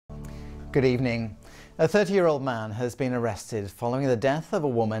Good evening. A 30-year-old man has been arrested following the death of a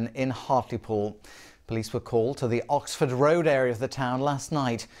woman in Hartlepool. Police were called to the Oxford Road area of the town last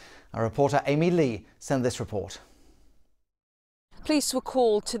night. Our reporter Amy Lee sent this report. Police were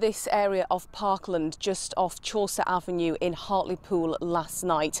called to this area of Parkland just off Chaucer Avenue in Hartlepool last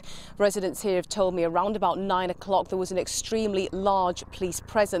night. Residents here have told me around about 9 o'clock there was an extremely large police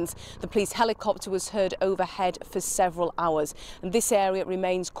presence. The police helicopter was heard overhead for several hours, and this area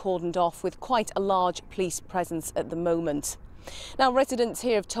remains cordoned off with quite a large police presence at the moment. Now, residents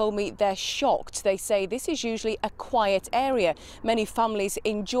here have told me they're shocked. They say this is usually a quiet area. Many families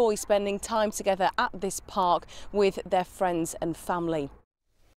enjoy spending time together at this park with their friends and family.